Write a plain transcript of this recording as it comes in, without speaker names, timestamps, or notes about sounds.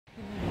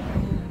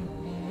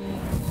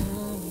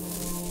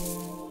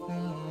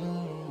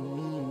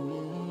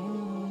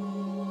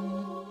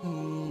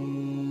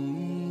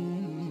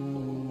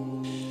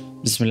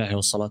بسم الله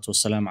والصلاة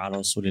والسلام على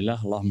رسول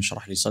الله. اللهم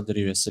اشرح لي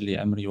صدري ويسر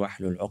لي أمري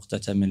واحلل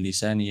عقدة من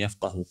لساني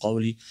يفقه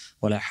قولي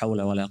ولا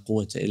حول ولا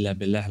قوة إلا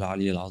بالله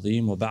العلي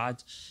العظيم.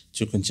 وبعد,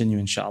 to continue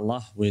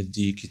inshallah with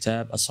the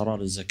Kitab Asrar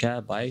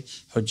al-Zakah by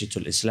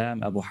Hujjatul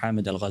Islam Abu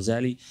Hamid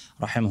al-Ghazali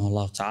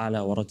rahimahullah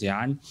ta'ala wa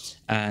radiya an.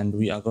 And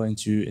we are going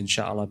to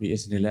inshallah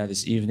bi-ithnillah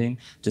this evening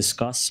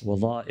discuss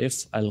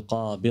wadha'if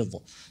al-qabid.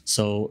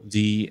 So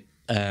the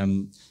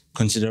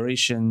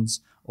considerations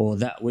or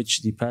that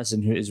which the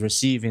person who is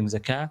receiving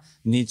zakah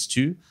needs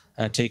to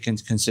take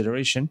into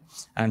consideration.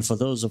 And for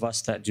those of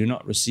us that do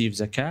not receive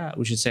zakah,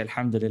 we should say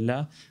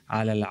alhamdulillah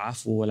ala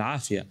al-afu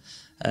wal-afiyah.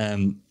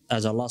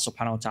 As Allah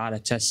subhanahu wa ta'ala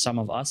tests some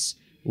of us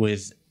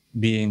with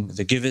being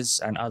the givers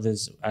and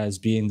others as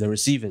being the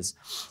receivers.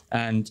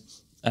 And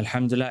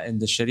alhamdulillah, in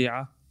the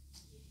sharia,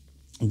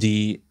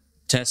 the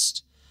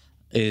test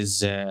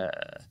is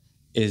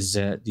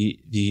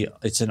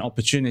it's an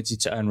opportunity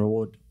to earn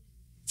reward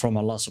from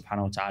Allah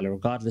subhanahu wa ta'ala,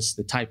 regardless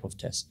the type of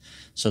test.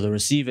 So the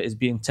receiver is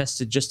being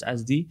tested just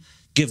as the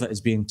giver is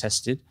being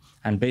tested,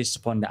 and based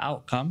upon the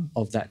outcome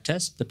of that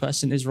test, the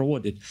person is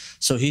rewarded.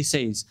 So he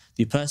says,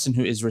 the person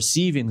who is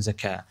receiving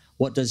zakah,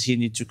 what does he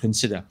need to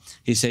consider?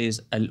 He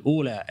says,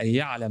 الأولى أن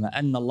يعلم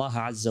أن الله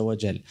عز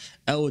وجل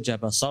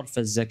أوجب صرف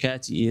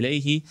الزكاة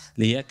إليه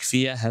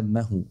ليكفي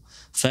همه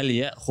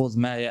فليأخذ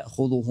ما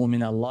يأخذه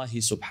من الله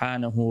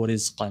سبحانه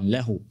رزقا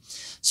له.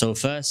 So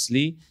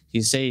firstly,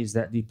 he says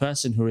that the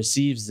person who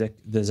receives the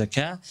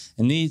zakah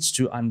needs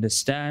to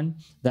understand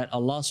that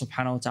Allah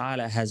subhanahu wa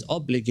ta'ala has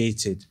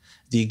obligated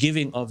the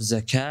giving of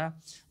zakah.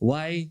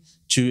 Why?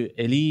 To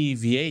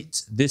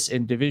alleviate this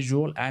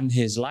individual and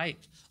his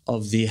like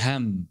of the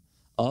ham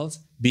of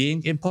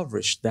being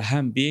impoverished. The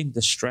ham being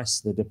the stress,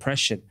 the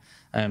depression,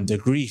 the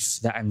grief,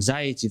 the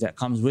anxiety that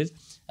comes with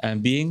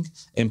being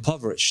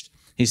impoverished.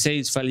 He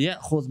says,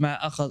 فَلْيَأْخُذْ مَا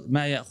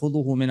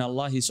يَأْخُذُهُ مِنَ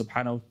اللَّهِ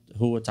سُبْحَانَهُ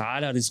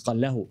وَتَعَالَى رِزْقًا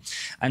لَهُ.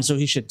 And so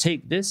he should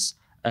take this,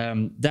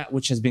 that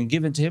which has been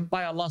given to him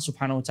by Allah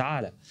subhanahu wa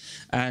ta'ala.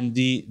 And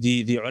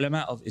the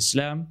ulama of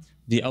Islam,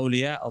 the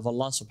awliya of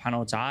Allah subhanahu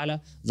wa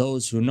ta'ala,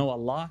 those who know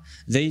Allah,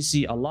 they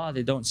see Allah,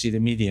 they don't see the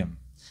medium.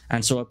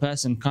 And so a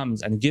person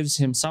comes and gives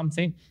him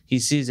something, he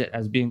sees it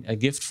as being a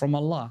gift from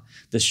Allah.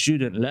 The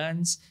student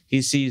learns,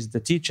 he sees the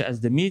teacher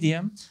as the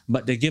medium,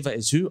 but the giver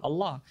is who?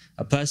 Allah.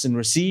 A person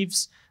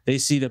receives, they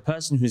see the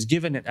person who's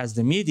given it as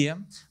the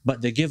medium,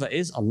 but the giver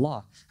is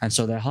Allah. And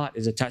so their heart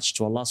is attached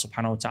to Allah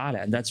subhanahu wa ta'ala,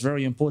 and that's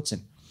very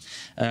important.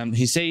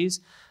 He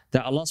says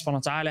that Allah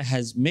subhanahu wa ta'ala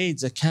has made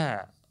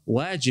zakah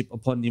wajib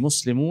upon the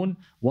Muslimun.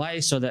 Why?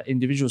 So that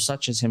individuals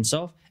such as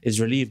himself is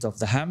relieved of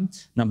the ham.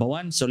 Number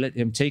one, so let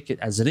him take it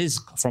as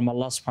rizq from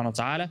Allah subhanahu wa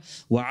ta'ala,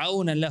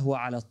 وَعَوْنًا لَهُ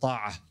عَلَى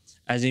الطَّاعَةِ,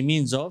 as a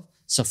means of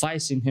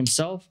sufficing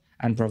himself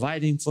and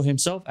providing for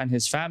himself and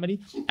his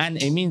family,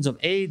 and a means of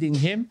aiding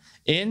him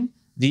in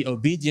the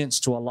obedience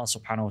to Allah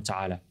subhanahu wa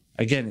ta'ala.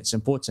 Again, it's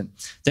important.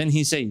 Then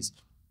he says,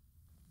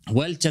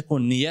 وَلْتَكُنْ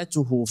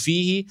نِيَّتُهُ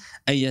فِيهِ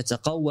أَن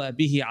يَتَقَوَّى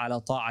بِهِ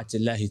عَلَى طَاعَةِ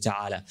اللَّهِ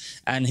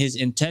تَعَالَى. And his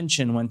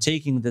intention when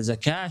taking the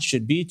zakah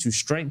should be to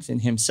strengthen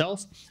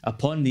himself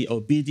upon the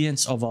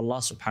obedience of Allah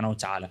subhanahu wa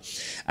ta'ala.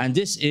 And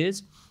this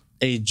is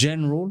a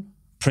general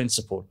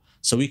principle.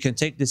 So we can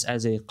take this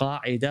as a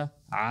qa'idah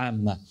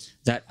amma,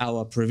 that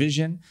our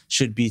provision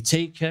should be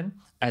taken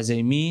as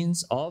a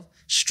means of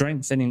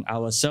strengthening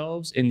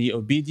ourselves in the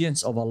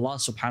obedience of Allah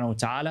subhanahu wa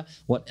ta'ala,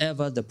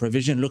 whatever the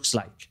provision looks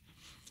like.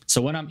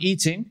 So when I'm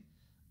eating,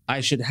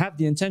 I should have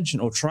the intention,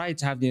 or try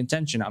to have the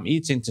intention, I'm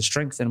eating to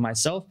strengthen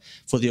myself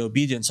for the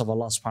obedience of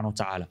Allah subhanahu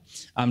wa ta'ala.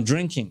 I'm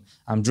drinking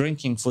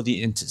for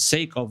the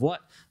sake of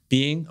what?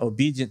 Being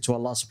obedient to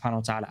Allah subhanahu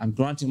wa ta'ala. I'm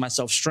granting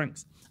myself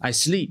strength. I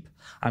sleep,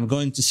 I'm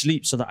going to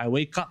sleep so that I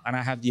wake up and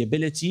I have the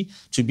ability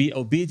to be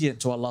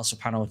obedient to Allah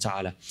subhanahu wa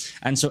ta'ala.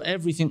 And so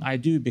everything I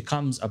do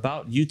becomes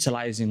about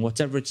utilizing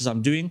whatever it is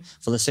I'm doing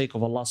for the sake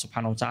of Allah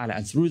subhanahu wa ta'ala.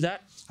 And through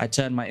that, I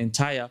turn my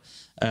entire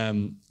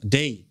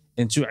day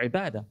into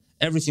ibadah.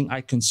 Everything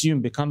I consume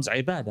becomes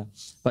ibadah.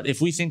 But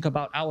if we think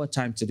about our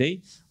time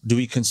today, do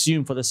we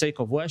consume for the sake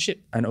of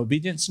worship and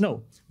obedience?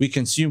 No. We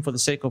consume for the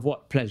sake of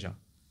what? Pleasure.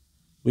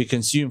 We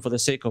consume for the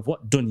sake of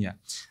what? Dunya.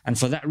 And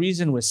for that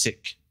reason, we're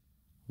sick.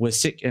 We're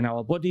sick in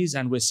our bodies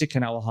and we're sick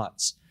in our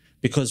hearts.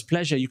 Because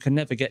pleasure, you can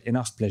never get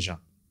enough pleasure.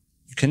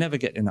 You can never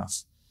get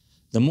enough.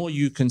 The more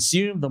you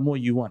consume, the more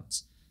you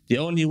want. The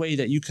only way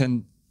that you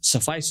can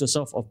suffice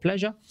yourself of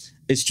pleasure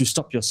is to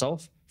stop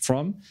yourself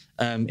from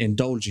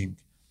indulging.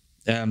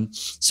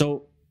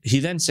 So he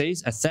then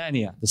says,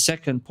 الثانية, the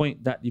second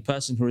point that the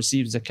person who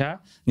receives zakah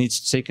needs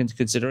to take into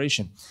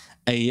consideration,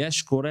 أن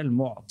يشكر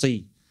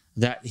المعطي,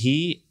 that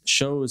he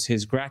shows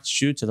his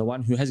gratitude to the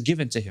one who has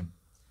given to him.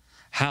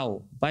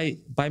 How? By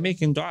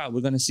making dua.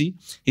 We're going to see.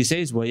 He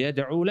says,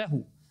 وَيَدْعُوا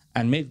لَهُ,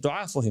 and make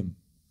dua for him.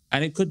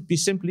 And it could be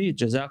simply,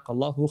 جَزَاكَ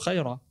اللَّهُ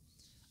خَيْرًا,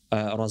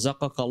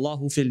 رَزَقَكَ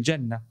اللَّهُ فِي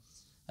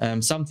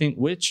الْجَنَّةِ, something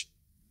which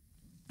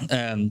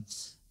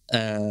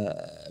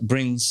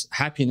brings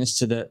happiness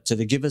to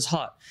the giver's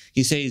heart.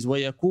 He says,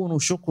 وَيَكُونُ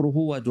شُكْرُهُ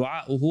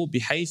وَدُعَاؤُهُ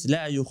بِحَيْث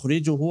لَا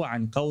يُخْرِجُهُ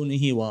عَنْ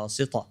كَوْنِهِ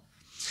وَاسِطًا.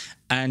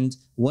 And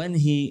when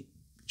he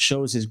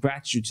shows his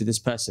gratitude to this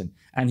person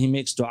and he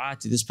makes dua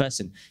to this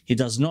person, he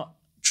does not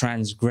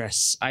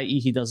transgress, i.e.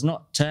 he does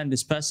not turn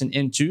this person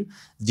into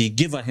the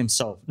giver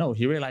himself. No,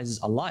 he realizes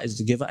Allah is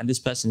the giver and this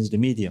person is the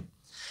medium.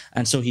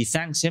 And so he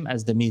thanks him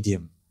as the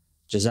medium.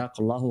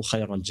 Jazakallahu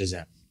khayral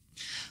jaza.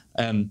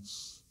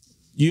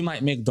 You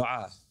might make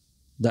dua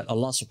that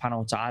Allah subhanahu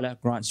wa ta'ala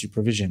grants you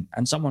provision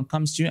and someone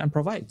comes to you and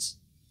provides.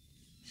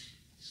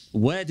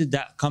 Where did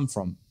that come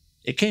from?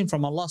 It came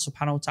from Allah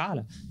subhanahu wa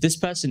ta'ala. This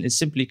person is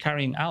simply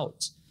carrying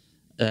out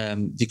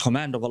the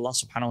command of Allah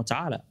subhanahu wa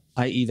ta'ala,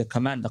 i.e. the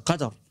command, the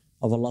qadr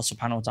of Allah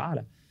subhanahu wa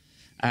ta'ala.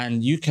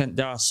 And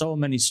there are so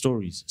many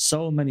stories,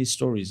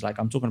 like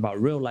I'm talking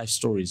about real life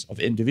stories of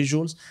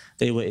individuals.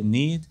 They were in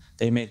need,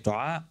 they make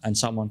dua and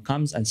someone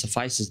comes and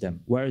suffices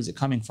them. Where is it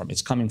coming from?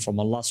 It's coming from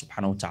Allah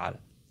subhanahu wa ta'ala.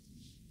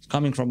 It's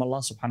coming from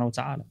Allah subhanahu wa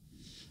ta'ala.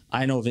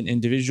 I know of an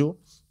individual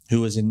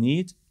who was in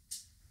need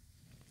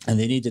and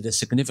they needed a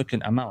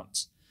significant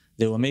amount.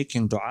 They were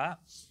making dua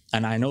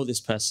and I know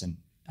this person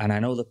and I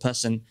know the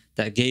person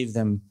that gave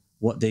them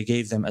what they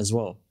gave them as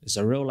well. It's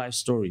a real life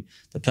story.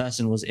 The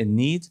person was in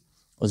need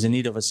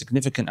of a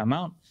significant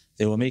amount.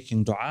 They were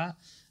making dua.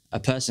 A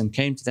person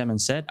came to them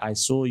and said, I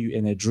saw you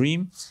in a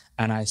dream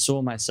and I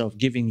saw myself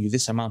giving you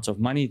this amount of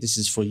money. This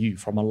is for you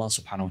from Allah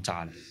subhanahu wa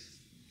ta'ala.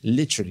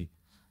 Literally.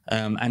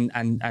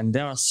 And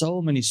there are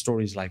so many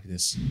stories like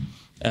this.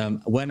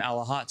 When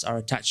our hearts are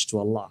attached to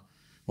Allah,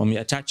 when we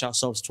attach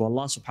ourselves to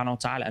Allah subhanahu wa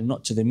ta'ala and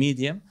not to the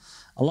medium,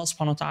 Allah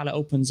subhanahu wa ta'ala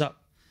opens up.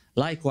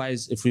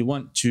 Likewise, if we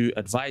want to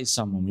advise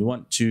someone, we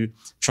want to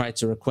try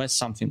to request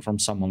something from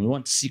someone, we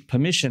want to seek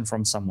permission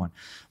from someone,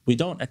 we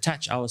don't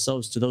attach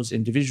ourselves to those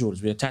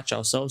individuals. We attach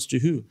ourselves to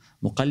who?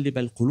 Muqallib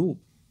al-qulub.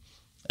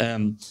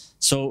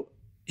 So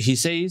he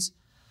says,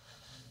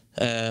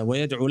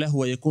 ويدعو له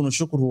ويكون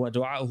شكره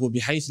ودعاؤه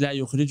بحيث لا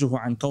يخرجه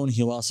عن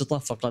كونه واسطة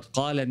فقد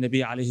قال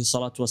النبي عليه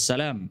الصلاة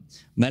والسلام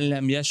من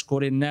لم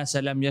يشكر الناس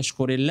لم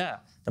يشكر الله.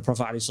 The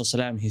Prophet عليه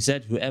الصلاة والسلام, he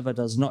said, whoever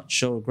does not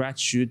show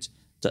gratitude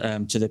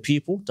to the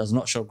people does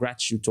not show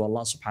gratitude to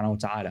Allah subhanahu wa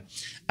ta'ala.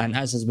 And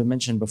as has been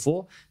mentioned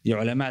before, the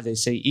ulama, they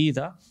say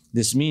either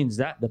this means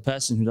that the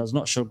person who does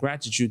not show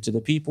gratitude to the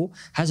people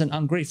has an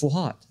ungrateful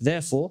heart.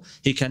 Therefore,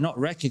 he cannot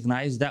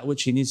recognize that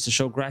which he needs to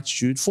show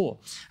gratitude for.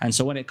 And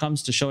so when it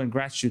comes to showing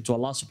gratitude to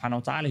Allah subhanahu wa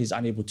ta'ala, he's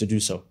unable to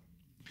do so.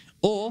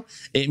 Or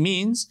it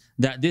means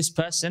that this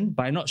person,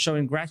 by not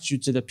showing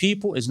gratitude to the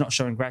people, is not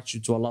showing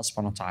gratitude to Allah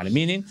subhanahu wa ta'ala.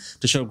 Meaning,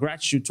 to show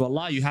gratitude to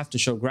Allah, you have to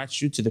show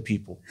gratitude to the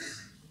people.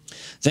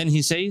 Then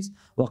he says,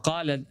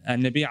 وقال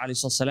النبي عليه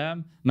الصلاة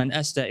والسلام من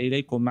أسدى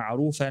إليكم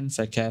معروفا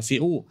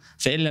فكافئوه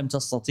فإن لم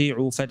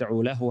تستطيعوا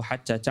فادعوا له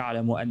حتى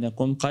تعلموا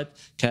أنكم قد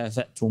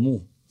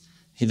كافأتموه.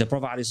 The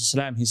Prophet عليه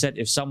الصلاة والسلام, he said,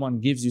 if someone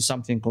gives you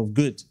something of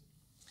good,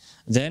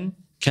 then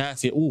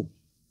كافئوه,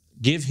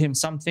 give him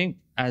something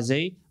as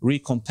a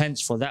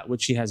recompense for that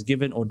which he has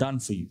given or done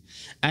for you.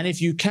 And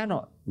if you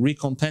cannot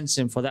recompense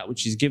him for that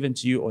which he's given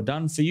to you or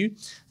done for you,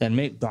 then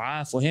make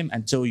dua for him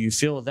until you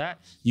feel that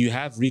you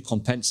have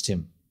recompensed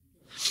him.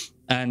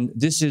 And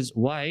this is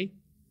why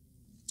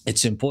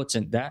it's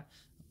important that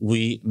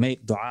we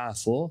make dua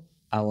for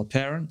our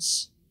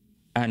parents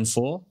and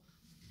for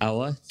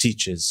our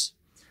teachers.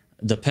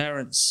 The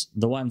parents,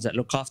 the ones that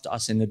look after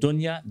us in the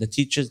dunya, the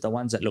teachers, the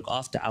ones that look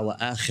after our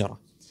akhirah.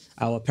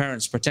 Our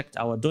parents protect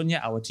our dunya,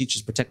 our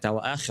teachers protect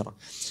our akhirah.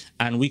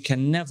 And we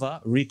can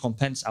never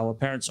recompense our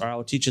parents or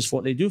our teachers for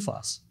what they do for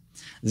us.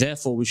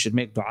 Therefore, we should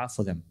make dua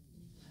for them.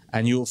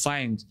 And you will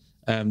find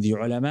the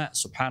ulama,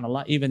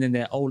 subhanAllah, even in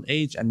their old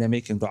age, and they're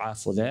making dua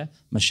for their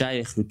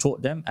mashayikh who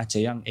taught them at a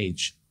young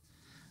age.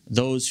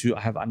 Those who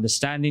have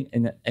understanding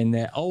in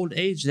their old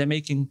age, they're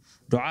making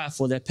dua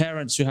for their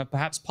parents who have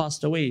perhaps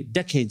passed away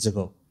decades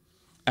ago.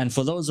 And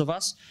for those of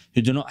us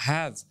who do not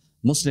have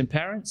Muslim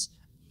parents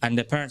and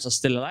their parents are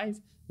still alive,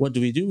 what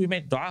do? We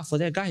make dua for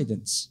their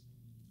guidance.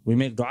 We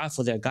make dua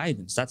for their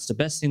guidance. That's the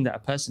best thing that a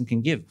person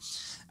can give.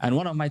 And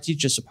one of my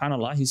teachers,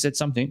 subhanAllah, he said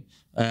something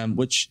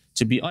which,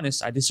 to be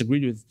honest, I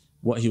disagreed with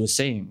what he was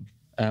saying.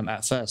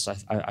 At first,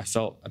 I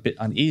felt a bit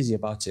uneasy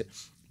about it.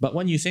 But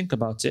when you think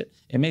about it,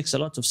 it makes a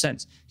lot of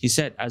sense. He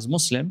said, as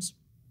Muslims,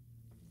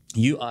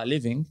 you are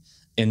living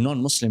in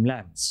non-Muslim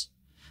lands.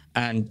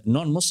 And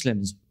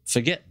non-Muslims,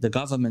 forget the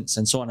governments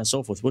and so on and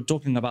so forth. We're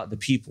talking about the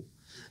people.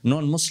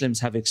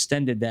 Non-Muslims have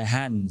extended their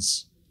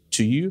hands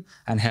to you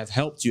and have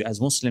helped you as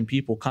Muslim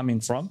people coming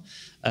from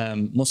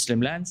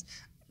Muslim lands.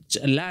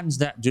 Lands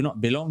that do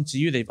not belong to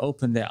you, they've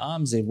opened their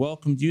arms, they've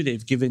welcomed you,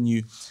 they've given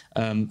you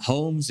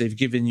homes, they've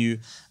given you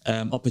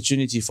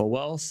opportunity for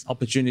wealth,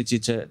 opportunity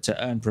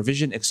to earn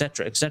provision,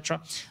 etc., etc.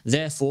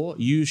 Therefore,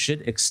 you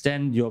should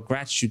extend your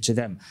gratitude to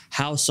them.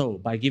 How so?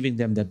 By giving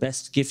them the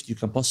best gift you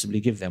can possibly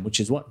give them,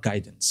 which is what?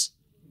 Guidance.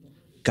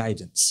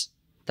 Guidance.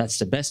 That's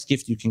the best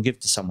gift you can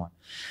give to someone.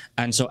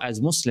 And so as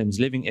Muslims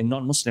living in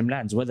non-Muslim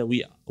lands, whether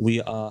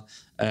we are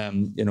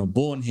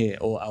born here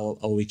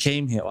or we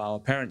came here or our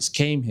parents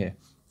came here,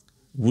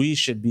 we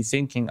should be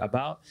thinking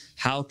about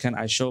how can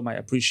I show my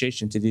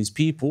appreciation to these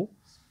people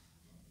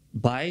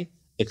by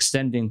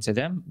extending to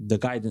them the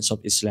guidance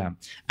of Islam.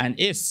 And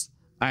if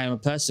I am a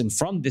person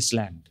from this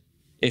land,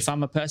 if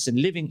I'm a person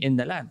living in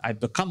the land, I've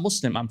become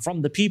Muslim, I'm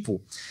from the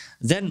people,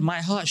 then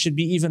my heart should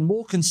be even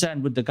more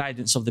concerned with the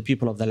guidance of the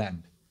people of the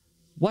land.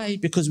 Why?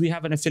 Because we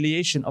have an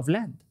affiliation of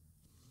land.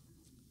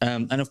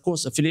 And of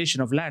course,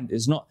 affiliation of land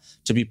is not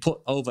to be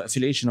put over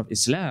affiliation of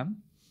Islam,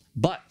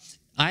 but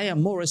I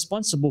am more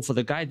responsible for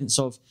the guidance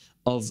of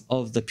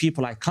the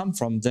people I come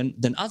from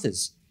than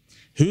others.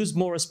 Who's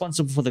more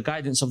responsible for the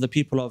guidance of the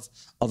people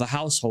of a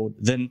household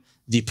than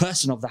the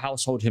person of the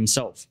household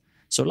himself?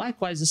 So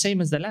likewise, the same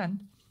as the land,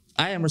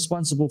 I am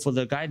responsible for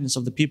the guidance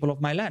of the people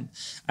of my land.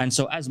 And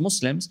so as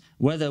Muslims,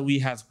 whether we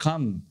have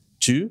come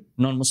to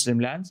non-Muslim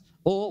lands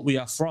or we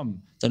are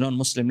from the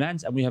non-Muslim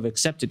lands and we have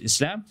accepted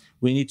Islam,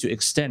 we need to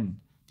extend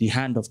the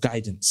hand of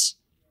guidance.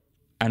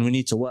 And we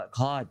need to work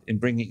hard in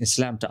bringing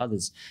Islam to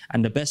others.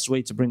 And the best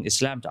way to bring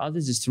Islam to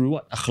others is through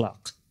what?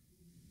 Akhlaq.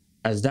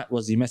 As that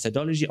was the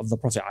methodology of the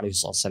Prophet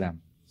ﷺ.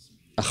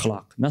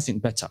 Akhlaq, nothing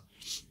better.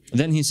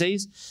 Then he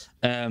says,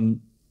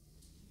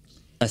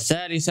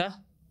 الثالثة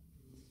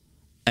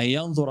أن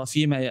ينظر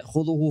فيما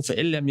يأخذه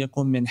فإن لم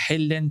يكن من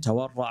حل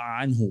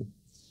تورع عنه.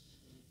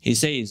 He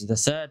says the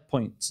third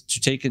point to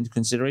take into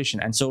consideration,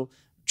 and so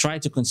try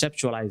to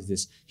conceptualize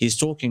this. He's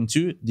talking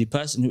to the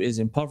person who is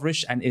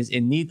impoverished and is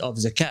in need of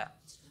zakat.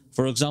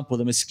 For example,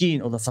 the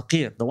miskeen or the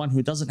faqir, the one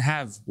who doesn't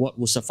have what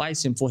will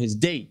suffice him for his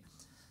day.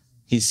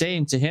 He's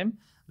saying to him,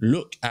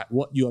 look at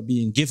what you are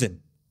being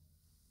given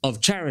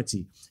of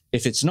charity.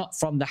 If it's not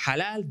from the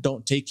halal,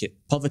 don't take it.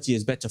 Poverty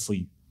is better for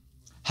you.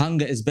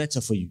 Hunger is better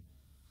for you.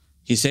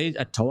 He says,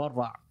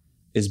 at-tawarra'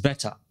 is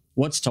better.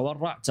 What's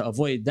tawarra'? To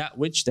avoid that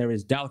which there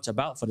is doubt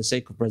about for the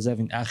sake of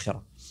preserving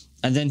akhirah.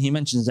 And then he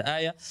mentions the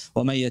ayah,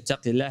 وَمَن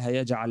يَتَّقِ اللَّهَ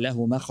يَجْعَلْ لَهُ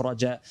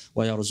مَخْرَجًا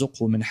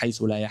وَيَرْزُقْهُ مِنْ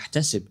حَيْثُ لَا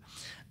يَحْتَسِبُ.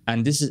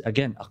 And this is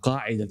again a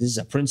qa'idah, this is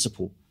a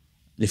principle.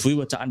 If we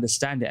were to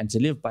understand it and to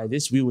live by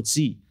this, we would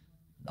see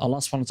Allah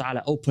subhanahu wa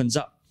ta'ala opens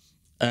up.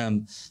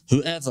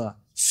 Whoever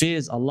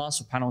fears Allah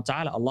subhanahu wa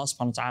ta'ala, Allah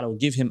subhanahu wa ta'ala will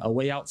give him a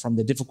way out from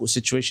the difficult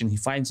situation he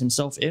finds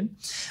himself in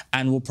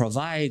and will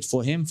provide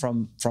for him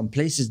from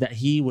places that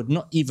he would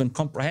not even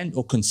comprehend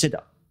or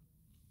consider.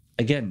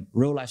 Again,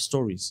 real life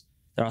stories.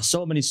 There are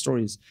so many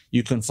stories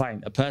you can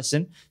find. A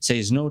person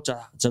says no to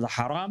the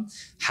haram,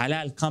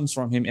 halal comes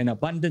from him in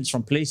abundance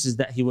from places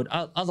that he would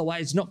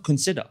otherwise not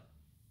consider.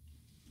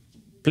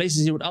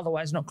 Places he would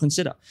otherwise not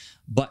consider.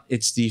 But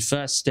it's the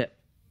first step,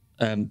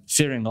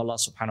 fearing Allah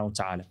subhanahu wa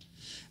ta'ala.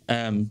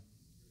 And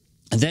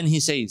then he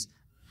says,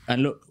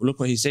 and look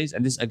what he says,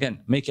 and this again,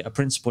 make it a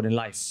principle in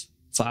life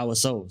for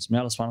ourselves. May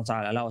Allah subhanahu wa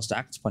ta'ala allow us to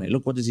act upon it.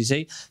 Look, what does he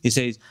say? He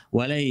says,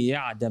 وَلَن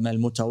يَعْدَمَ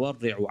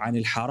الْمُتَوَرِّعُ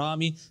عَنِ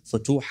الْحَرَامِ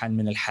فُتُوحًا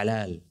مِنَ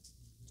الْحَلَالِ.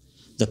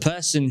 The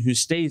person who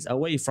stays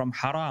away from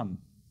haram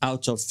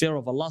out of fear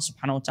of Allah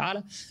subhanahu wa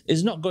ta'ala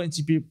is not going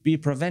to be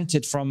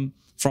prevented from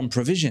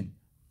provision.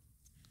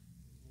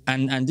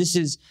 And this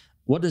is,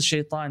 what does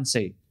shaitan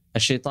say? A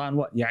shaitan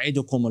what?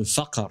 يَعِدُكُمُ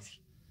الْفَقَرِ.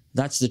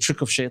 That's the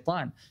trick of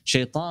shaitan.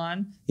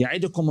 Shaitan,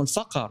 يَعِدُكُمُ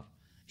الْفَقَرِ.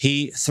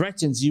 He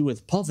threatens you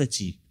with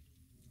poverty.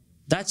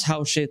 That's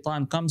how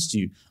shaitan comes to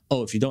you.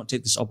 Oh, if you don't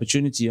take this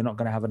opportunity, you're not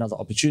going to have another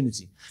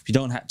opportunity. If you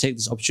don't take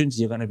this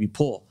opportunity, you're going to be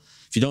poor.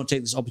 If you don't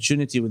take this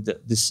opportunity with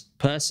this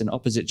person,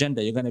 opposite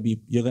gender, you're going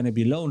to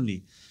be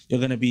lonely. You're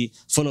going to be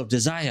full of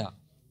desire.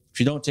 If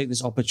you don't take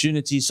this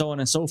opportunity, so on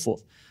and so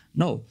forth.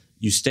 No,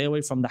 you stay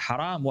away from the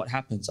haram. What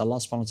happens? Allah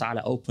subhanahu wa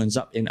ta'ala opens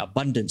up in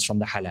abundance from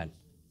the halal.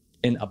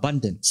 In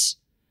abundance.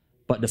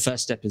 But the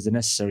first step is the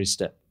necessary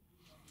step.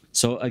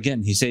 So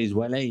again, he says,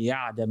 وَلَن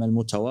يَعْدَمَ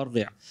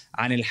الْمُتَوَرِّعُ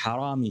عَنِ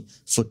الْحَرَامِ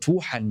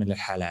فُتُوحًا مِنَ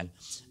الْحَلَالِ.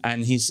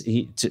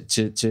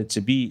 And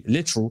to be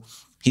literal,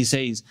 he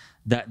says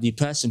that the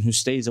person who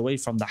stays away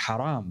from the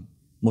haram,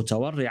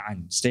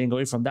 mutawarri'an, staying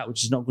away from that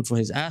which is not good for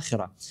his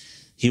akhirah,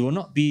 he will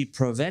not be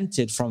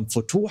prevented from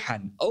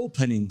futuhan,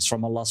 openings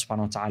from Allah subhanahu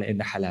wa ta'ala in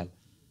the halal.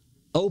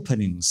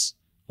 Openings.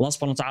 Allah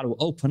subhanahu wa ta'ala will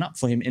open up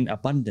for him in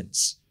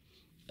abundance.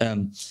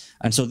 And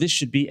so this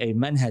should be a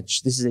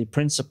manhaj. This is a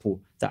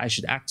principle that I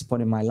should act upon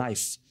in my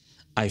life.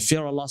 I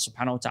fear Allah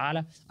subhanahu wa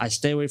ta'ala. I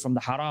stay away from the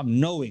haram,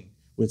 knowing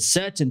with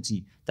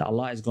certainty that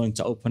Allah is going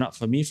to open up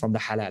for me from the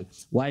halal.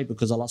 Why?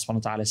 Because Allah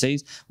subhanahu wa ta'ala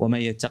says,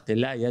 وَمَن يَتَّقِ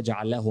اللَّهَ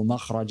يَجْعَلْ لَهُ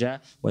مَخْرَجًا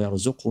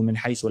وَيَرْزُقْهُ مِنْ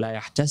حَيْثُ لَا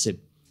يَحْتَسِبُ.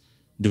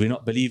 Do we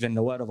not believe in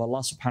the word of Allah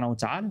subhanahu wa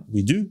ta'ala?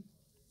 We do.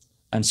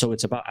 And so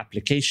it's about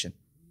application.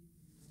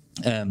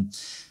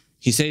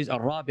 He says,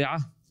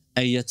 الرابعة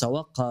أن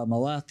يتوقع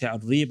مواقع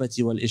الريبة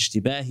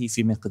والاشتباه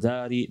في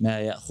مقدار ما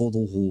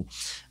يأخذه.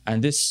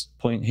 And this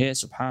point here,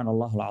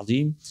 subhanallah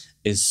al-azim,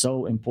 is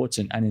so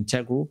important and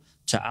integral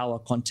to our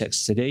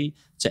context today,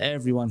 to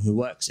everyone who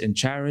works in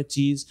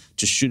charities,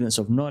 to students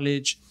of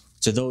knowledge,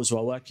 to those who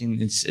are working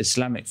in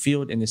Islamic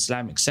field, in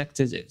Islamic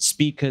sectors,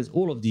 speakers,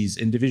 all of these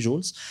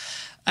individuals,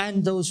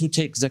 and those who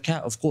take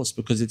zakat, of course,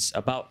 because it's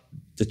about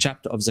the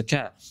chapter of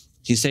zakat.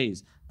 He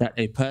says that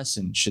a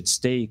person should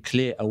stay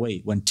clear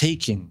away when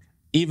taking,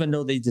 even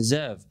though they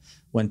deserve,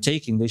 when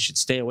taking, they should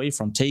stay away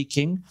from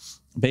taking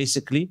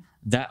basically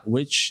that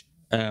which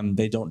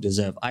they don't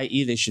deserve,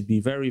 i.e. they should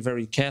be very,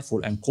 very careful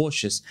and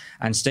cautious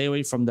and stay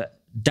away from the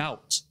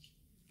doubt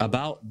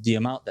about the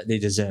amount that they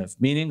deserve,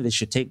 meaning they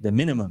should take the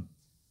minimum,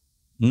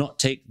 not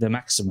take the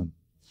maximum.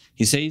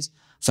 He says,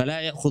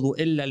 فَلَا يَأْخُذُ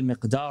إِلَّا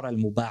الْمِقْدَارَ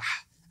الْمُبَاحِ,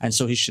 and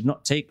so he should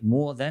not take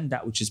more than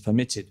that which is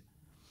permitted.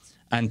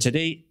 And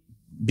today,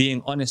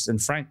 being honest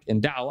and frank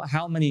in da'wah,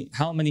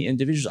 how many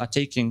individuals are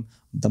taking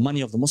the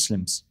money of the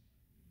Muslims?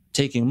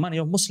 Taking money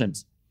of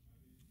Muslims.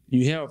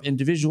 You hear of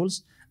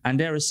individuals and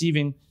they're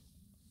receiving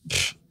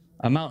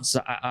amounts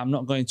that I'm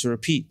not going to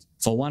repeat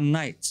for one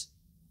night.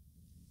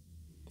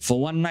 For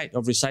one night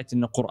of reciting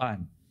the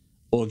Quran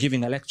or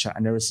giving a lecture,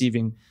 and they're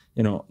receiving,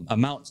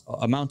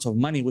 amount of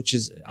money which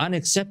is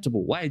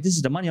unacceptable. Why? This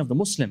is the money of the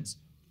Muslims.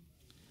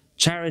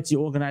 Charity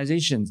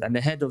organizations and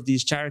the head of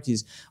these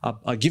charities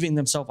are giving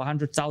themselves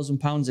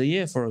 £100,000 a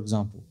year, for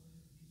example,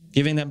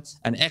 giving them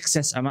an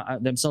excess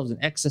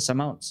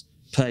amounts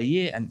per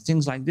year and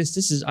things like this.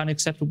 This is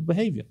unacceptable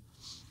behavior.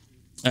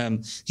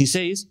 He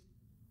says,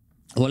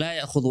 ولا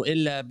يأخذ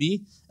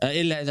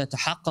إلا إذا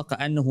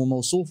تحقق أنه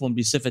موصوف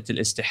بصفة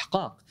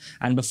الاستحقاق.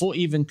 And before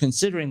even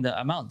considering the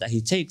amount that he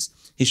takes,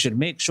 he should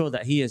make sure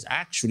that he is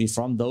actually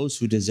from those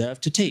who deserve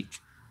to take.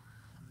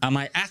 Am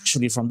I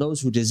actually from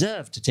those who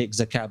deserve to take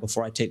zakah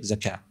before I take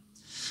zakah?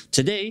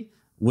 Today,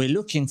 we're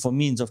looking for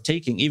means of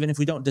taking even if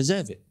we don't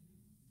deserve it.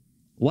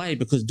 Why?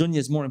 Because dunya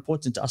is more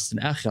important to us than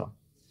akhirah.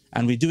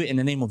 And we do it in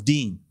the name of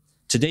deen.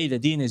 Today, the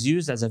deen is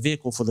used as a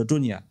vehicle for the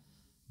dunya.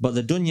 But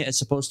the dunya is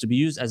supposed to be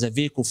used as a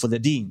vehicle for the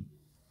deen.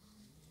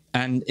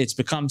 And it's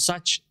become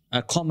such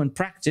a common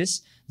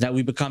practice that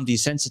we become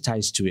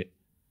desensitized to it.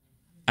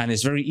 And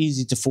it's very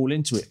easy to fall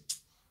into it.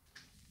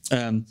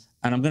 And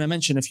I'm going to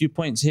mention a few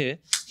points here.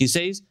 He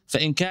says,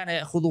 فَإِنْ كَانَ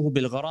يَأْخُذُهُ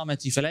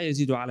بِالْغَرَامَةِ فَلَا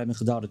يَزِيدُ عَلَى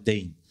مِقْدَارِ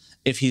الدَّيْنِ.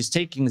 If he's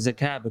taking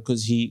zakah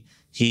because he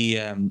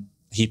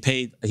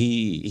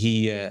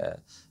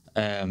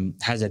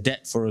has a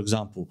debt, for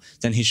example,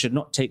 then he should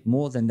not take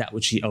more than that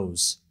which he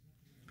owes.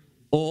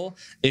 Or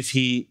if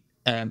he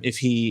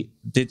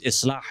did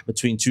islah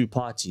between two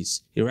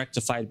parties, he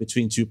rectified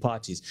between two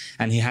parties,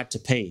 and he had to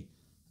pay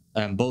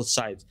both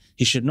sides,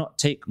 he should not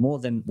take more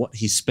than what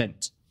he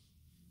spent.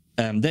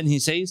 Then he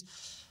says,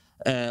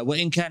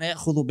 وَإِنْ كَانَ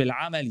يَأْخُذُ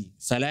بِالْعَمَلِ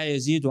فَلَا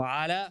يَزِيدُ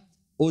عَلَى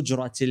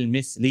أُجْرَةِ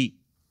الْمِثْلِ.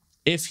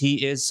 If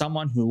he is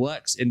someone who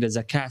works in the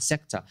zakah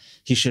sector,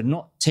 he should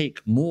not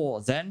take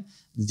more than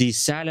the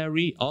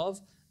salary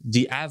of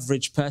the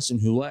average person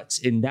who works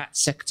in that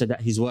sector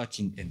that he's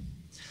working in.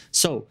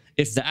 So,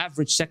 if the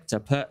average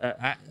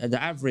the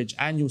average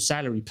annual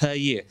salary per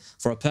year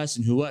for a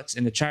person who works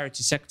in the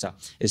charity sector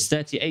is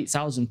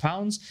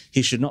 £38,000,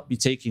 he should not be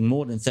taking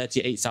more than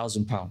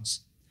 £38,000.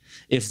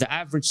 If the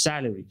average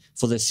salary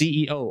for the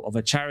CEO of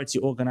a charity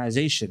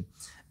organization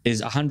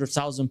is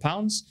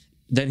 £100,000,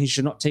 then he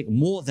should not take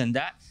more than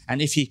that.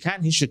 And if he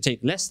can, he should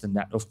take less than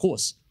that, of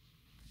course.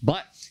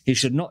 But he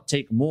should not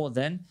take more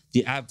than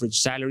the average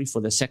salary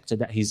for the sector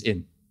that he's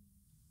in.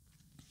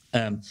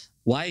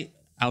 Why?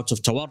 Out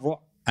of tawarru'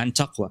 and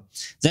taqwa.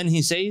 Then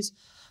he says,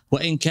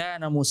 وَإِنْ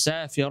كَانَ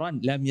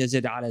مُسَافِرًا لَمْ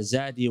يَزِدْ عَلَى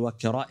الزَّادِ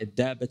وَكِرَاءِ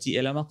الدَّابَةِ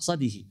إِلَى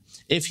مَقْصَدِهِ.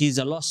 If he's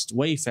a lost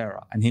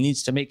wayfarer and he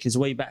needs to make his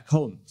way back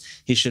home,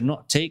 he should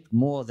not take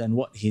more than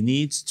what he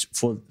needs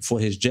for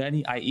his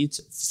journey, i.e.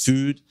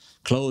 food,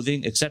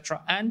 clothing,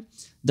 etc. and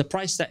the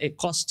price that it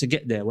costs to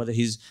get there, whether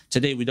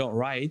today we don't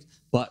ride,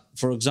 but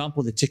for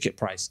example, the ticket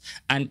price.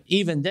 And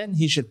even then,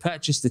 he should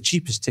purchase the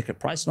cheapest ticket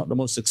price, not the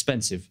most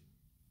expensive.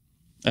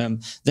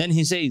 Then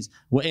he says,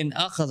 وَإِنْ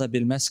أَخَذَ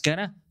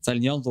بِالْمَسْكَنَةِ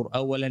فَلْيَنْظُرْ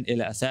أَوَّلًا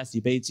إِلَى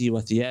أَثَاثِ بَيْتِهِ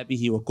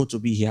وَثِيَابِهِ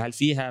وَكُتُبِهِ هَلْ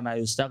فِيهَا مَا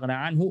يُسْتَغْنَى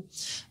عَنْهُ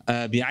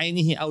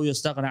بِعَيْنِهِ أَوْ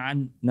يُسْتَغْنَى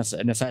عَنْ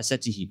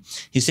نَفَاسَتِهِ.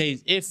 He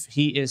says, if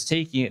he is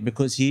taking it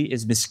because he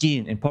is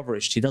miskeen,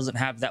 impoverished, he doesn't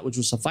have that which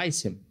will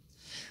suffice him,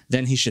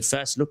 then he should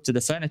first look to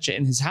the furniture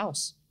in his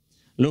house,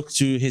 look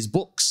to his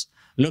books,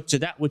 look to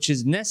that which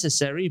is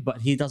necessary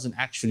but he doesn't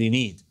actually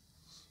need.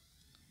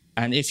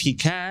 And if he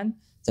can,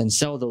 then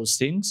sell those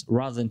things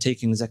rather than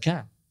taking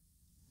zakah.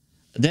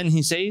 Then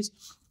he says,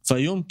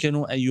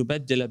 فَيُمْكِنُ أَن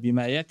يُبَدِّلَ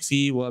بِمَا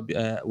يَكْفِي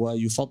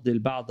وَيُفَضِّلْ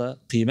بَعْضَ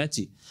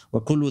قِيمَتِهِ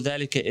وَكُلُّ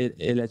ذَلِكَ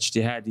إِلَى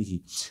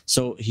اجْتِهَادِهِ.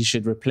 So he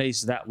should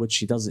replace that which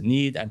he doesn't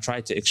need and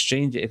try to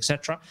exchange it,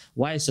 etc.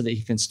 Why? So that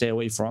he can stay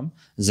away from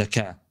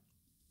zakah.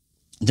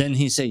 Then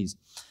he says,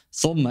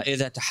 ثم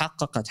إذا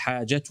تحققت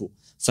حاجته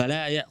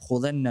فلا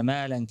يأخذن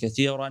مالا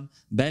كثيرا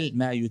بل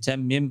ما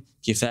يتمم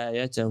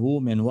كفايته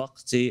من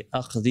وقت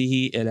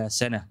أخذه إلى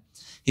سنة.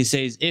 He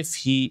says, if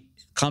he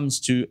comes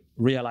to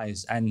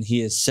realize and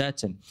he is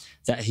certain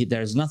that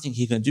there is nothing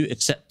he can do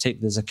except take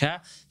the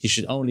zakah, he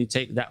should only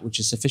take that which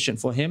is sufficient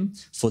for him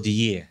for the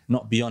year,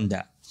 not beyond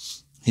that.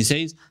 He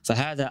says,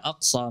 فهذا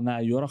أقصى ما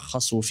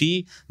يرخص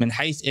فيه من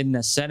حيث إن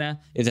السنة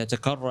إذا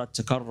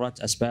تكررت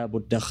أسباب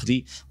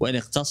الدخل وإن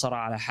اقتصر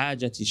على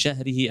حاجة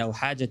شهره أو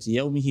حاجة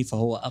يومه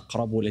فهو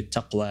أقرب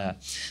للتقوى.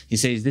 He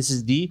says this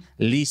is the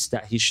least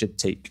that he should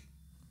take.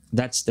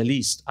 That's the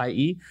least,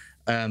 i.e.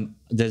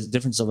 There's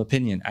difference of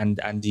opinion, and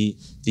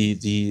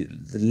the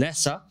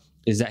lesser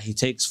is that he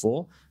takes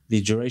for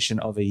the duration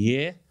of a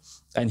year.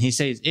 And he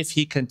says if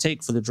he can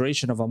take for the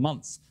duration of a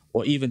month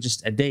or even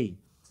just a day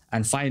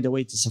and find a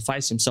way to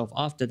suffice himself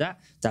after that,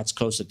 that's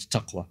closer to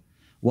taqwa.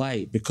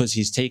 Why? Because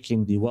he's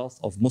taking the wealth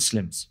of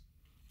Muslims.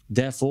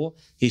 Therefore,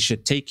 he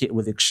should take it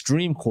with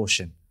extreme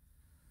caution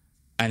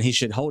and he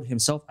should hold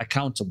himself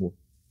accountable.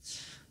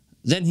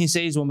 Then he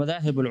says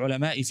ومذاهب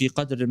العلماء في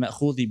قدر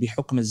المأخوذ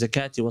بحكم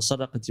الزكاة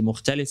والصدقة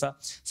مختلفة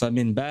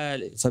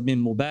فمن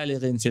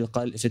مبالغ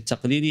في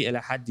التقليل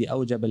إلى حد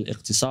أوجب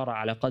الاقتصار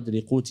على قدر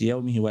قوت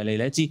يومه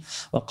وليلته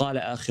وقال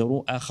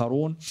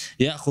آخرون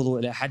يأخذ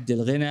إلى حد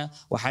الغنى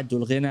وحد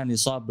الغنى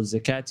نصاب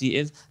الزكاة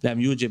إذ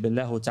لم يوجب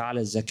الله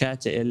تعالى الزكاة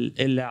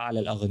إلا على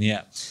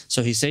الأغنياء.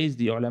 So he says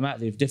the ulama,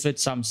 they've differed.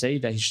 Some say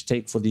that he should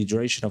take for the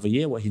duration of a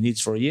year what he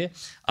needs for a year.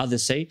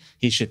 Others say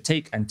he should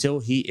take until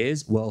he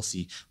is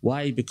wealthy.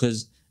 Why? Because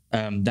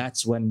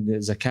that's when the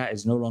zakat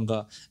is no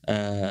longer,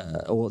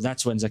 or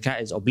that's when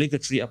zakat is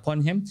obligatory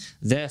upon him.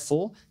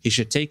 Therefore, he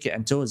should take it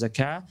until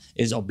zakat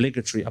is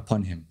obligatory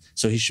upon him.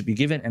 So he should be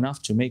given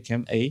enough to make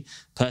him a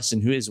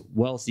person who is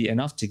wealthy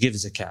enough to give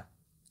zakat.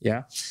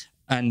 Yeah,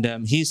 and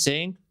he's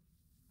saying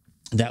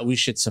that we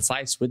should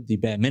suffice with the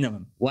bare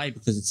minimum. Why?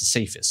 Because it's the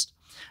safest.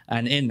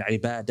 And in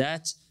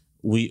ibadat,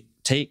 we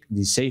take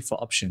the safer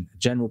option.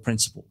 General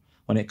principle.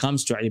 When it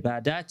comes to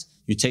ibadat,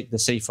 you take the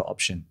safer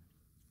option.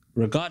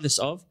 Regardless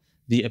of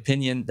the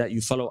opinion that you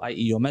follow, i.e.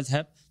 your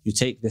madhab, you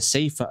take the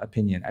safer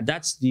opinion. And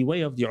that's the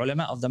way of the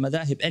ulama of the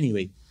madhahib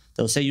anyway.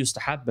 They'll say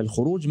يستحب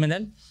الخروج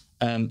من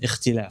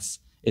الاختلاف.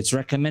 It's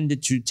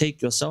recommended to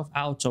take yourself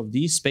out of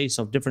the space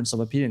of difference of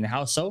opinion.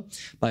 How so?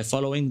 By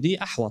following the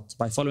ahwat,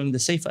 by following the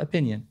safer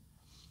opinion.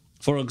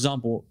 For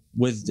example,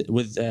 with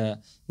the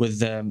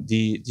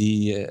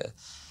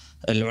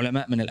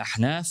ulama min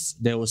al-ahnaf,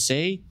 they will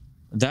say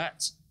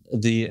that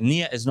the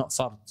niyyah is not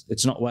fard,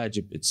 it's not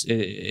wajib, it's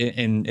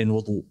in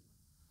wudu.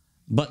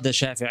 But the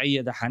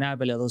Shafi'iyya, the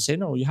Hanabala, they'll say,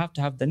 no, you have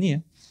to have the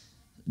niyyah.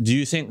 Do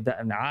you think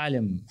that an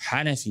alim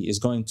Hanafi is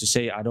going to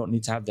say, I don't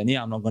need to have the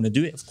niyyah, I'm not going to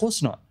do it? Of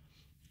course not.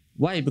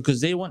 Why? Because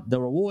they want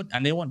the reward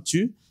and they want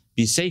to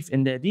be safe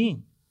in their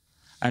deen.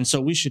 And so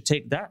we should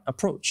take that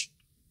approach.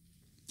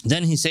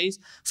 Then he says,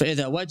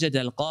 فَإِذَا وَجَدَ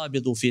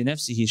الْقَابِضُ فِي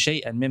نَفْسِهِ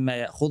شَيْئًا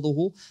مِمَّا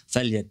يَأْخُذُهُ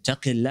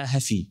فَلْيَتَّقِ اللَّهَ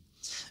فِيهِ.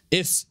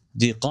 If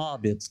the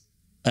qabid,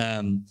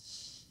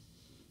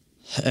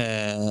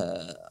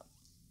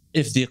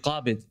 if the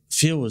qabid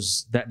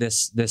feels that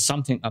there's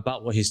something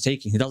about what he's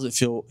taking, he doesn't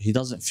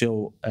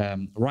feel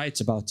right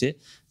about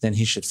it, then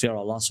he should fear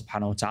Allah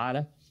subhanahu wa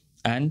ta'ala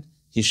and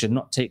he should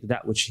not take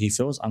that which he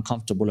feels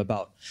uncomfortable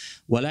about.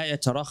 وَلَا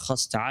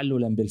يَتَرَخَّصْ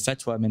تَعَلُّلًا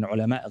بِالْفَتْوَى مِنْ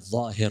عُلَمَاءِ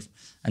الظَّاهِرِ.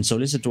 And so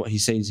listen to what he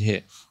says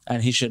here.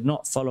 And he should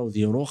not follow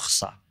the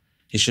rukhsa.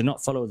 He should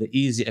not follow the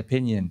easy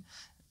opinion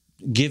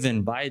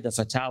given by the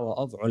fatwa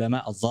of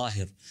ulama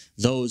al-zahir,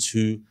 those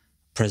who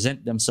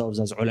present themselves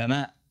as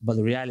ulama, but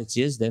the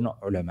reality is they're not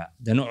ulama.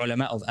 They're not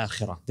ulama of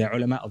akhirah. They're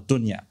ulama of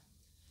dunya.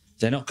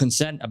 They're not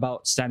concerned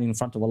about standing in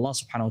front of Allah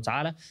subhanahu wa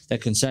ta'ala. They're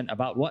concerned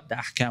about what? The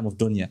ahkam of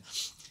dunya.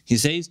 He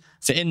says,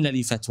 فَإِنَّ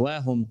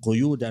لِفَتْوَاهُمْ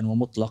قُيُودًا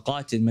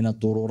وَمُطْلَقَاتٍ مِنَ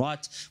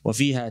الضُّرُورَاتِ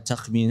وَفِيهَا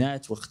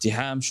تَخْمِينَاتْ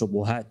وَاقْتِحَامْ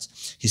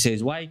شُبُهَاتٍ. He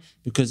says, why?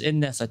 Because in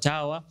their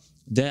fatwa,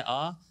 there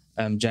are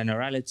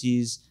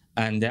generalities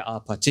and there are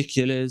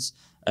particulars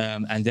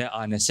and there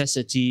are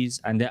necessities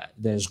and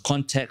there's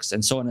context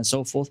and so on and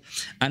so forth.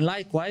 And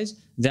likewise,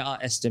 there are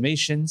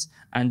estimations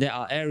and there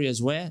are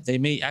areas where they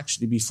may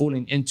actually be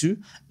falling into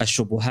a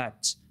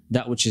shubuhat,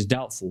 that which is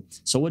doubtful.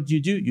 So what do?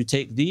 You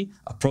take the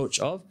approach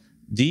of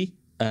the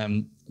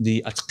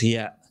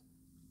atqiya,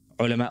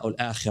 ulama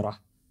al-akhirah,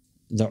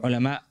 the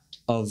ulama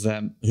of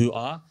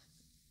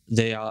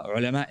they are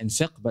ulama in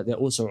fiqh, but they're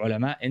also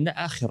ulama in the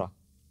akhirah.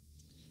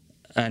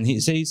 And he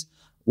says,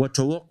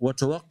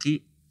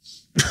 وَتَوَقِّي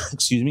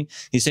excuse me,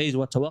 he says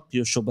وَتَوَقِّي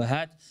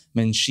الشُّبَهَاتِ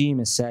مِنْ شِيمِ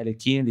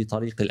السَّالِكِينَ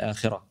لِطَرِيقِ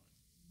الْآخِرَةِ.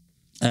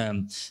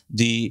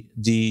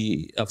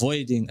 The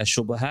avoiding a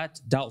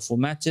shubahat, doubtful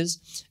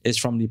matters, is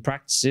from the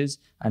practices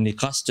and the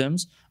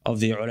customs of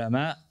the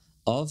ulama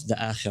of the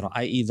akhirah,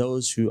 i.e.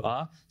 those who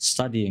are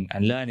studying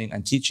and learning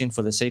and teaching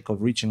for the sake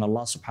of reaching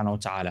Allah subhanahu wa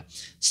ta'ala.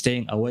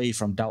 Staying away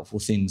from doubtful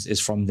things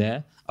is from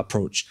their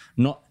approach.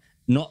 Not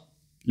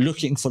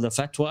looking for the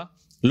fatwa,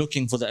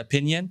 looking for the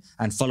opinion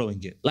and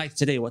following it. Like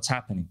today, what's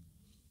happening?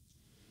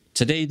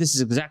 Today, this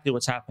is exactly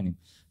what's happening.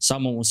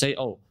 Someone will say,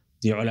 oh,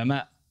 the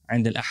ulama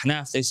and the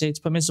ahnaf, they say it's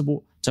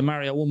permissible to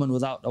marry a woman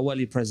without a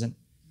wali present.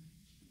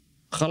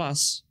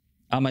 Khalas,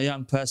 I'm a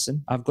young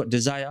person, I've got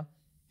desire,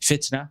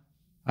 fitna,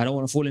 I don't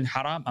want to fall in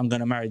haram, I'm going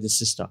to marry this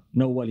sister.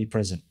 No wali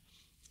present.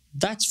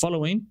 That's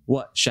following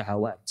what?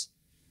 Shahawat.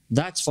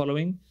 That's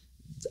following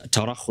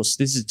tarakhus.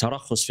 This is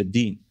tarakhus fi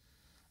deen.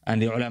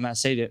 And the ulama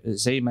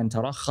say man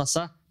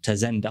tarakhasa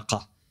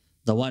tazandaqa.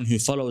 The one who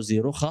follows the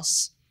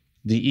rukhas,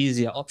 the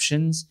easier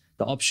options,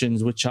 the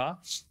options which are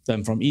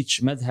then from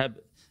each madhab,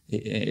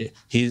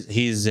 he's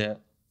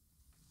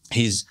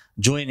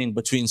joining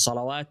between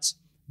salawat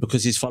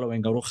because he's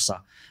following a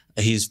rukhsa.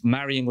 He's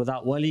marrying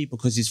without wali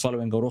because he's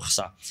following a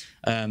rukhsa.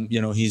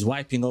 He's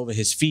wiping over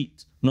his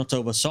feet, not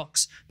over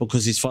socks,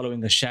 because he's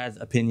following a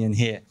shadh opinion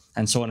here,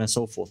 and so on and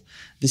so forth.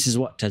 This is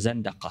what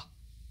tazandaqa.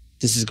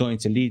 This is going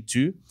to lead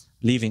to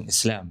leaving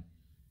Islam.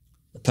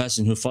 The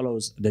person who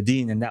follows the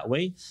deen in that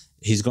way,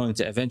 he's going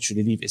to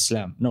eventually leave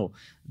Islam. No,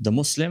 the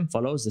Muslim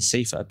follows the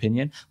safer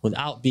opinion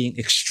without being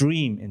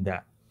extreme in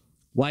that.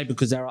 Why?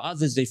 Because there are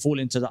others, they fall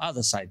into the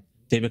other side.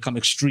 They become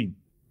extreme.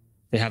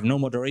 They have no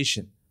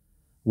moderation,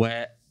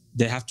 where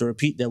they have to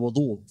repeat their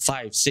wudu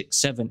 5, 6,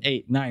 7,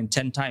 8, 9,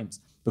 10 times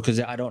because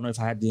I don't know if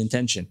I had the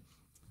intention.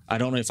 I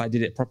don't know if I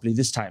did it properly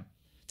this time.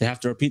 They have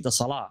to repeat the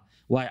salah.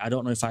 Why? I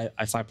don't know if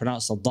I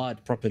pronounced the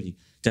dad properly.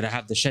 Did I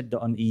have the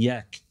shadda on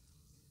iyak?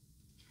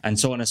 And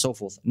so on and so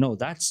forth. No,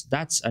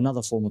 that's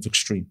another form of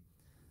extreme.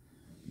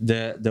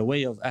 The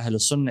way of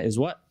Ahlul Sunnah is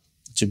what?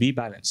 To be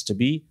balanced, to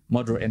be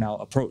moderate in our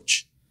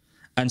approach.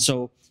 And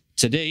so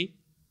today,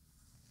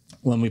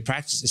 when we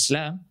practice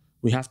Islam,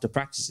 we have to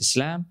practice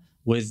Islam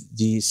with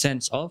the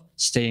sense of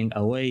staying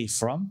away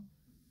from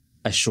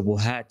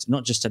al-shubuhat,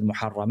 not just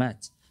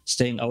al-muharramat,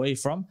 staying away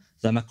from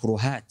the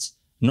makruhat,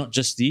 not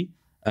just the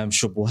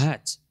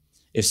shubuhat.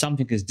 If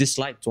something is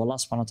disliked to Allah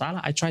subhanahu wa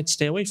ta'ala, I try to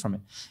stay away from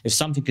it. If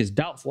something is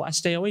doubtful, I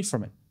stay away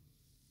from it.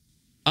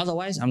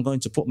 Otherwise, I'm going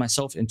to put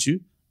myself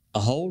into a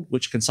hole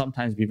which can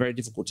sometimes be very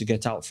difficult to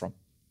get out from.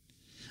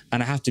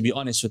 And I have to be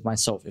honest with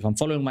myself. If I'm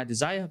following my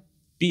desire,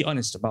 be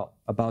honest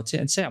about it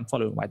and say I'm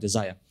following my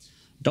desire.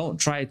 Don't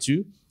try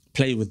to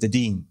play with the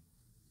deen.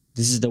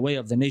 This is the way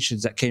of the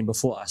nations that came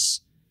before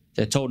us.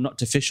 They're told not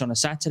to fish on a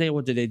Saturday.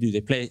 What do?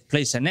 They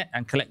place a net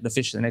and collect the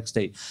fish the next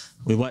day.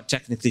 We weren't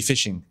technically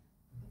fishing.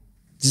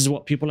 This is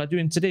what people are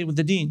doing today with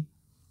the deen.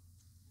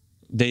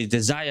 They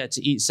desire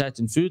to eat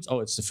certain foods. Oh,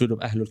 it's the food of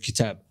Ahlul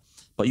Kitab.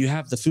 But you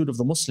have the food of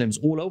the Muslims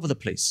all over the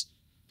place.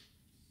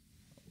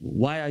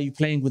 Why are you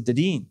playing with the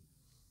deen?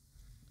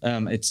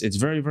 It's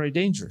very, very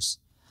dangerous.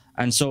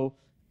 And so,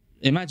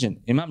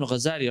 imagine, Imam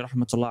Ghazali,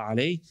 rahmatullah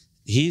alayh,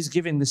 he's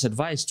giving this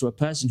advice to a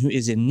person who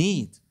is in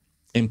need,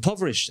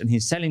 impoverished, and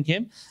he's telling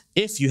him,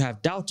 if you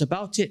have doubt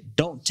about it,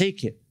 don't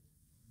take it.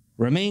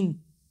 Remain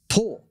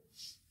poor,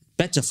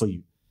 better for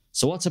you.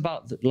 So what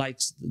about the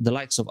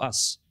likes of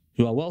us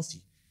who are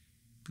wealthy?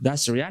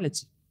 That's the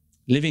reality.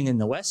 Living in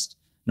the West,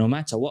 no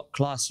matter what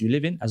class you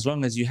live in, as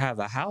long as you have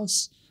a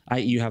house,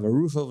 i.e. you have a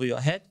roof over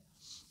your head,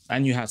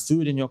 and you have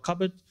food in your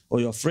cupboard or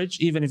your fridge,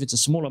 even if it's a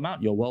small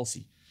amount, you're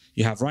wealthy.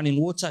 You have running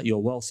water, you're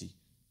wealthy.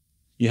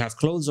 You have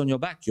clothes on your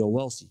back, you're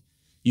wealthy.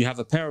 You have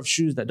a pair of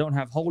shoes that don't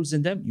have holes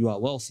in them, you are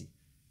wealthy.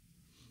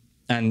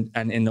 And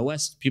in the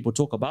West, people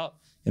talk about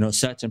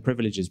certain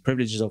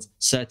privileges of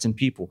certain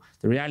people.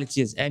 The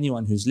reality is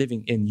anyone who's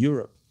living in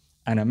Europe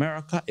and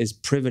America is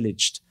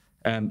privileged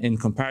in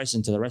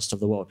comparison to the rest of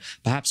the world.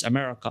 Perhaps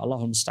America,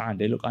 Allahumma musta'an,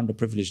 they look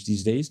underprivileged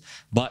these days,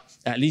 but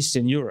at least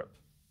in Europe,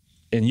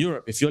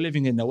 if you're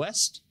living in the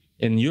West,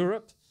 in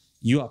Europe,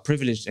 you are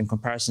privileged in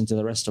comparison to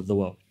the rest of the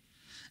world.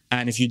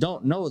 And if you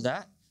don't know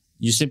that,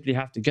 you simply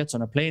have to get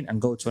on a plane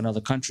and go to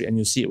another country and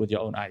you'll see it with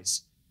your own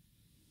eyes.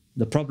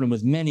 The problem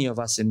with many of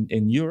us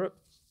in Europe,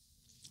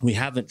 we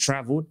haven't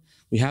traveled,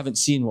 we haven't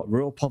seen what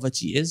real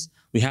poverty is,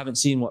 we haven't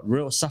seen what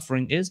real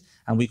suffering is,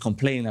 and we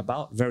complain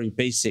about very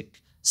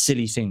basic,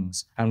 silly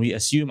things. And we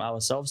assume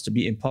ourselves to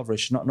be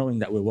impoverished, not knowing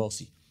that we're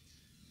wealthy.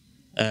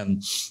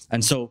 And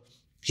so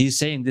he's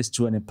saying this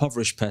to an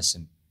impoverished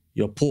person.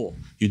 You're poor,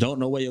 you don't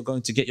know where you're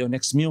going to get your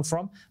next meal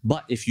from,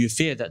 but if you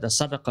fear that the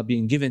sadaqah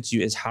being given to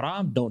you is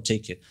haram, don't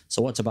take it.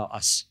 So what about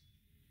us?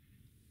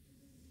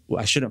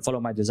 Well, I shouldn't follow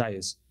my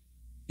desires.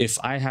 If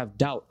I have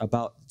doubt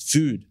about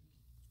food,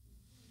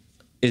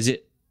 is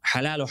it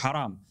halal or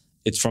haram?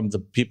 It's from the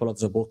people of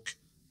the book.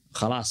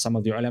 Khalas, some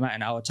of the ulama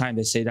in our time,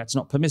 they say that's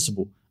not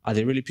permissible. Are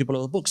they really people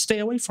of the book? Stay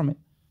away from it.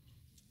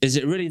 Is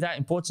it really that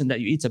important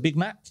that you eat a Big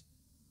Mac?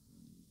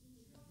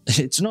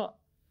 It's not.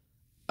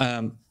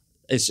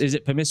 Is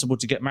it permissible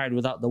to get married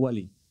without the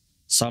wali?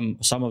 Some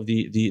of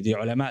the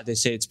ulama, they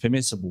say it's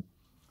permissible.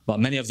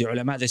 But many of the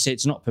ulama, they say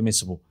it's not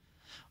permissible.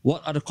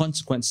 What are the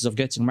consequences of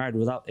getting married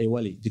without a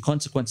wali? The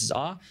consequences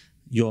are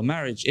your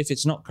marriage, if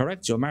it's not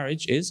correct, your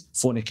marriage is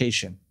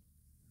fornication.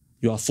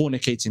 You are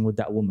fornicating with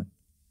that woman.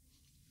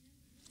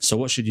 So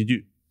what should you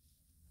do?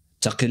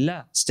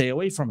 Taqillah, stay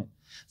away from it.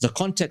 The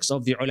context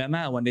of the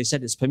ulama when they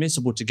said it's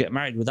permissible to get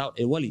married without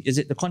a wali, is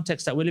it the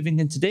context that we're living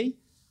in today?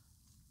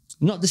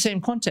 Not the same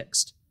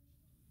context.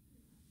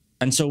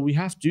 And so we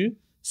have to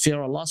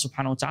fear Allah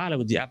subhanahu wa ta'ala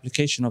with the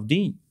application of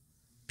deen.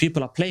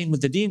 People are playing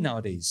with the deen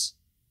nowadays.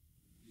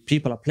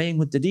 People are playing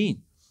with the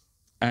deen.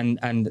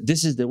 And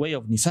this is the way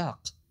of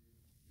nifaq.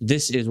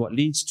 This is what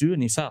leads to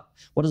nifaq.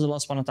 What does Allah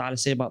subhanahu wa ta'ala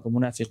say about the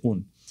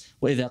munafiqun?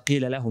 وَإِذَا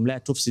قِيلَ لَهُمْ لَا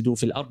تُفْسِدُوا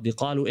فِي الْأَرْضِ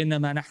قَالُوا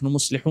إِنَّمَا نَحْنُ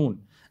مُصْلِحُونَ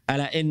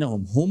أَلَا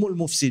إِنَّهُمْ هُمُ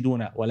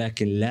الْمُفْسِدُونَ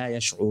وَلَكِنْ لَا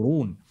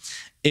يَشْعُرُونَ.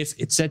 If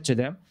it said to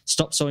them,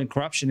 stop sowing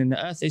corruption in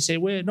the earth, they say,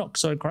 we're not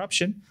sowing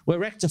corruption, we're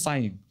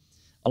rectifying.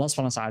 Allah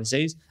subhanahu wa ta'ala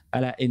says,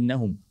 أَلَا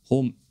إِنَّهُمْ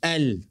هُمْ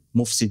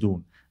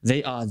الْمُفْسِدُونَ.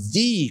 They are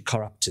the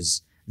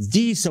corrupters,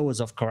 the sowers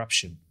of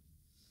corruption.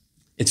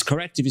 It's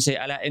correct if you say,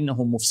 أَلَا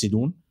إِنَّهُمْ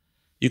مُفْسِدُونَ.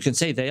 You can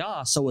say they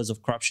are sowers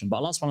of corruption. But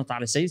Allah subhanahu wa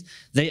ta'ala says,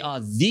 they are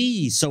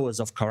the sowers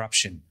of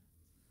corruption.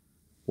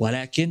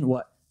 وَلَكِنْ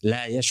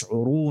وَلَا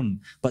يَشْعُرُونَ.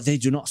 But they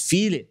do not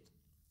feel it.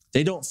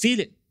 They don't feel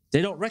it.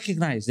 They don't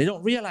recognize. They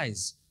don't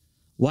realize.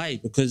 Why?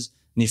 Because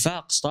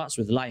nifaq starts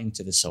with lying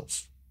to the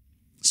self.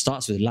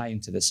 Starts with lying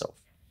to the self.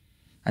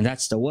 And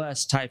that's the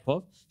worst type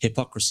of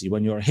hypocrisy,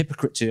 when you're a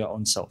hypocrite to your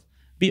own self.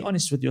 Be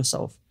honest with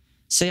yourself.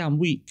 Say, I'm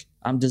weak,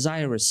 I'm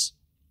desirous,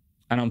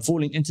 and I'm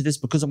falling into this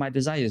because of my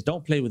desires.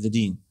 Don't play with the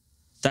deen.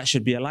 That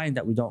should be a line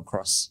that we don't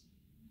cross.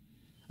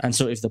 And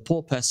so if the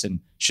poor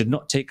person should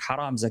not take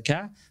haram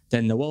zakah,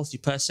 then the wealthy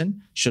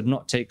person should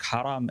not take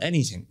haram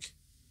anything.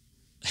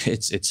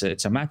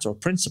 It's a matter of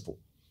principle.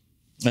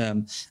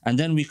 And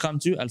then we come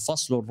to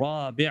al-fasl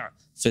al-rabi'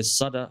 fi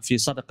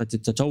sadaqat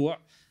al-tatawwu'.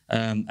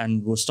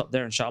 And we'll stop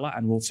there, inshallah,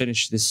 and we'll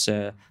finish this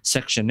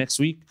section next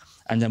week.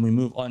 And then we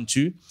move on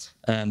to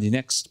the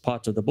next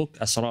part of the book,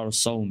 Asrar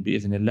al-Sawm,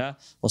 bi-idhnillah.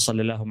 Wa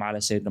sallallahu ala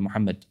Sayyidina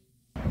Muhammad.